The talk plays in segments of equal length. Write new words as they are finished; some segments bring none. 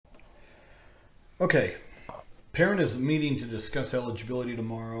Okay, parent is meeting to discuss eligibility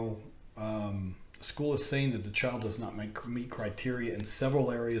tomorrow. School is saying that the child does not meet criteria in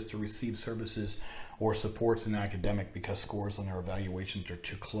several areas to receive services or supports in academic because scores on their evaluations are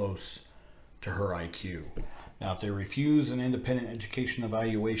too close to her IQ. Now, if they refuse an independent education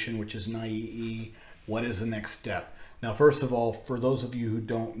evaluation, which is an IEE, what is the next step? Now, first of all, for those of you who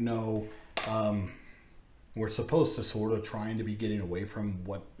don't know, we're supposed to sort of trying to be getting away from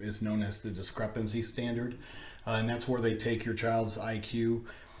what is known as the discrepancy standard. And that's where they take your child's IQ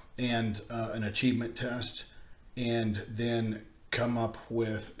and an achievement test and then come up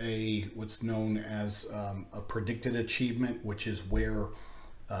with what's known as a predicted achievement, which is where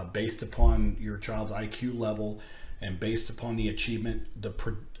based upon your child's IQ level and based upon the achievement,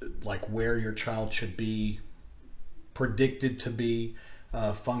 like where your child should be predicted to be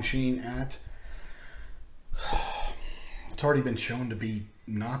functioning at. It's already been shown to be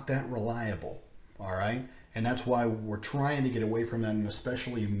not that reliable, all right? And that's why we're trying to get away from that, and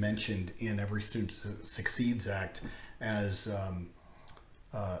especially mentioned in Every Student Succeeds Act as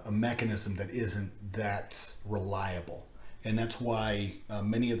a mechanism that isn't that reliable. And that's why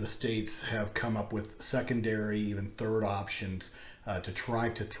many of the states have come up with secondary, even third options to try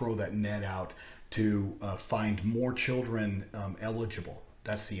to throw that net out to find more children eligible.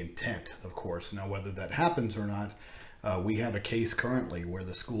 That's the intent, of course. Now, whether that happens or not, we have a case currently where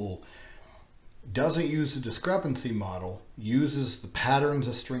the school doesn't use the discrepancy model, uses the patterns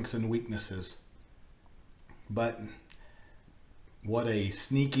of strengths and weaknesses, but what a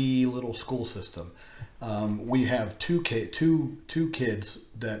sneaky little school system. We have two kids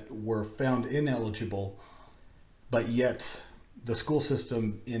that were found ineligible, but yet the school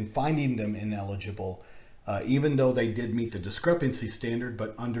system, in finding them ineligible, even though they did meet the discrepancy standard,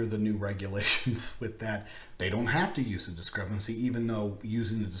 but under the new regulations with that, they don't have to use the discrepancy, even though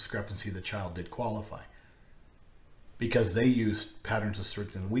using the discrepancy the child did qualify, because they used patterns of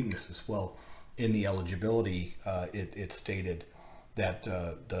strengths and weaknesses. Well, in the eligibility, it stated that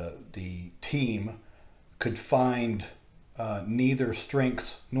the team could find neither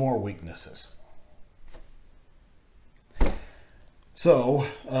strengths nor weaknesses. So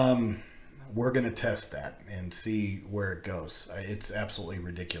we're going to test that and see where it goes. It's absolutely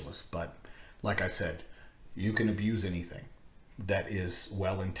ridiculous, but like I said, you can abuse anything that is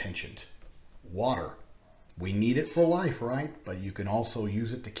well-intentioned. Water, we need it for life, right? But you can also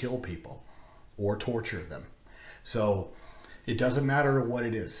use it to kill people or torture them. So it doesn't matter what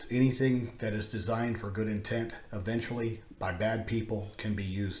it is. Anything that is designed for good intent, eventually by bad people, can be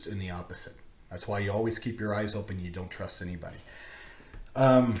used in the opposite. That's why you always keep your eyes open. You don't trust anybody.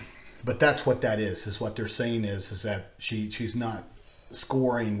 But that's what that is what they're saying is that she's not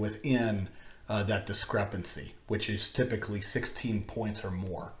scoring within that discrepancy, which is typically 16 points or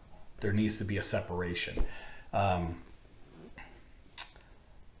more. There needs to be a separation. And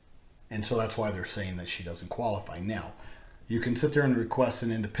so that's why they're saying that she doesn't qualify. Now, you can sit there and request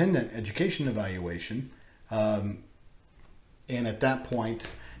an independent education evaluation. And at that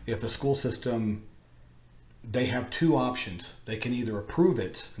point, if the school system, they have two options. They can either approve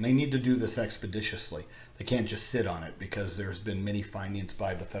it, and they need to do this expeditiously. They can't just sit on it, because there's been many findings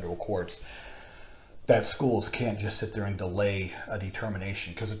by the federal courts that schools can't just sit there and delay a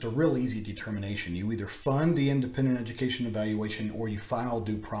determination, because it's a real easy determination. You either fund the independent education evaluation or you file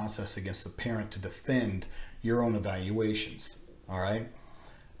due process against the parent to defend your own evaluations. All right.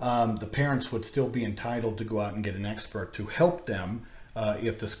 The parents would still be entitled to go out and get an expert to help them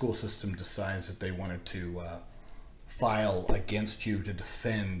if the school system decides that they wanted to file against you to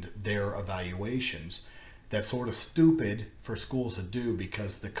defend their evaluations. That's sort of stupid for schools to do,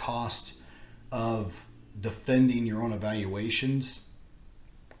 because the cost of defending your own evaluations,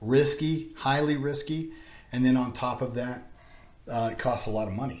 risky, highly risky, and then on top of that, it costs a lot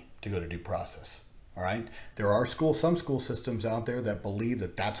of money to go to due process. All right. There are some school systems out there that believe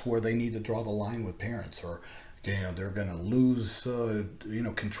that that's where they need to draw the line with parents, or they're going to lose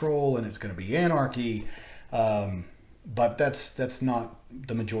control and it's going to be anarchy. But that's not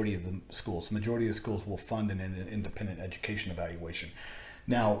the majority of the schools. The majority of the schools will fund an independent education evaluation.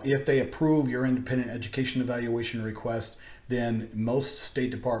 Now, if they approve your independent education evaluation request, then most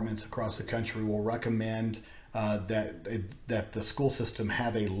state departments across the country will recommend that the school system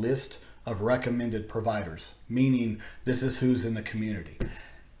have a list of recommended providers, meaning this is who's in the community.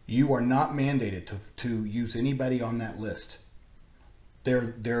 You are not mandated to use anybody on that list.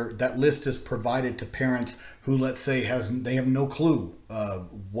 That list is provided to parents who, let's say, they have no clue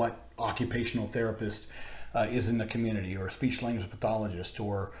what occupational therapist is in the community, or a speech language pathologist,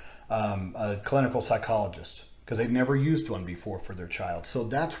 or a clinical psychologist. because they've never used one before for their child. So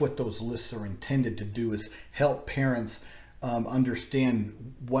that's what those lists are intended to do, is help parents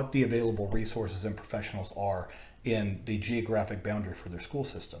understand what the available resources and professionals are in the geographic boundary for their school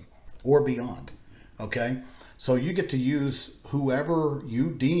system or beyond. Okay, so you get to use whoever you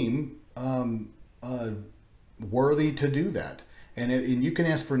deem worthy to do that. And you can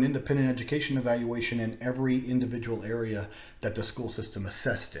ask for an independent education evaluation in every individual area that the school system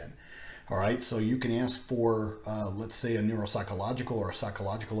assessed in. All right, so you can ask for, let's say, a neuropsychological or a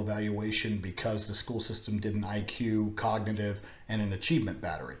psychological evaluation because the school system did an IQ, cognitive, and an achievement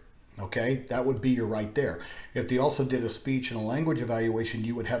battery. Okay, that would be your right there. If they also did a speech and a language evaluation,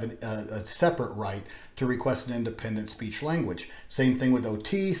 you would have a separate right to request an independent speech language. Same thing with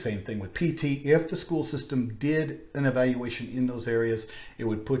OT, same thing with PT. If the school system did an evaluation in those areas, it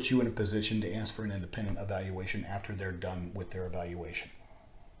would put you in a position to ask for an independent evaluation after they're done with their evaluation.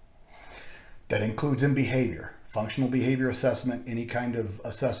 That includes in behavior. Functional behavior assessment, any kind of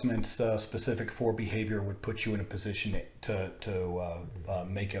assessments specific for behavior would put you in a position to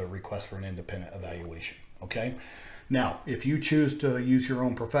make a request for an independent evaluation. Okay? Now, if you choose to use your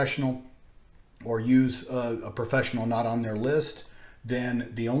own professional or use a professional not on their list, then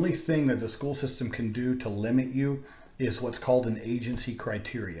the only thing that the school system can do to limit you is what's called an agency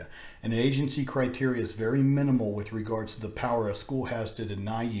criteria. And an agency criteria is very minimal with regards to the power a school has to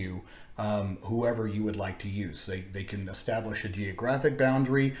deny you whoever you would like to use. They can establish a geographic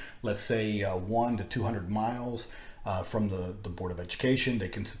boundary, let's say 1 to 200 miles from the Board of Education. They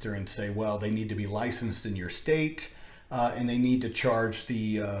can sit there and say, well, they need to be licensed in your state, and they need to charge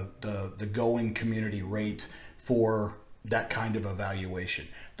the going community rate for that kind of evaluation.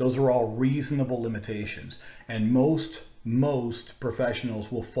 Those are all reasonable limitations, and most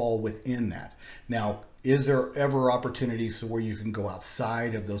professionals will fall within that. Now, is there ever opportunities where you can go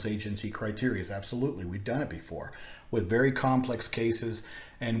outside of those agency criteria? Absolutely. We've done it before with very complex cases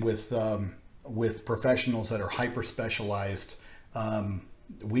and with professionals that are hyper specialized.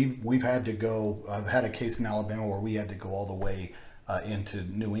 We've had to go. I've had a case in Alabama where we had to go all the way into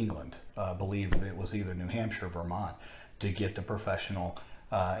New England. I believe it was either New Hampshire or Vermont to get the professional.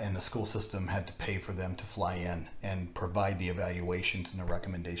 And the school system had to pay for them to fly in and provide the evaluations and the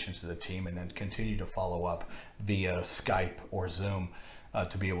recommendations to the team, and then continue to follow up via Skype or Zoom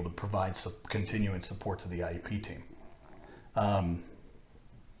to be able to provide continuing support to the IEP team.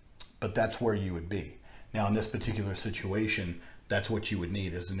 But that's where you would be. Now, in this particular situation, that's what you would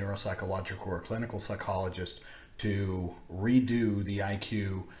need as a neuropsychological or clinical psychologist to redo the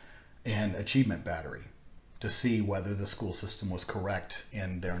IQ and achievement battery to see whether the school system was correct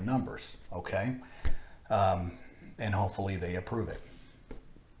in their numbers, okay? And hopefully they approve it.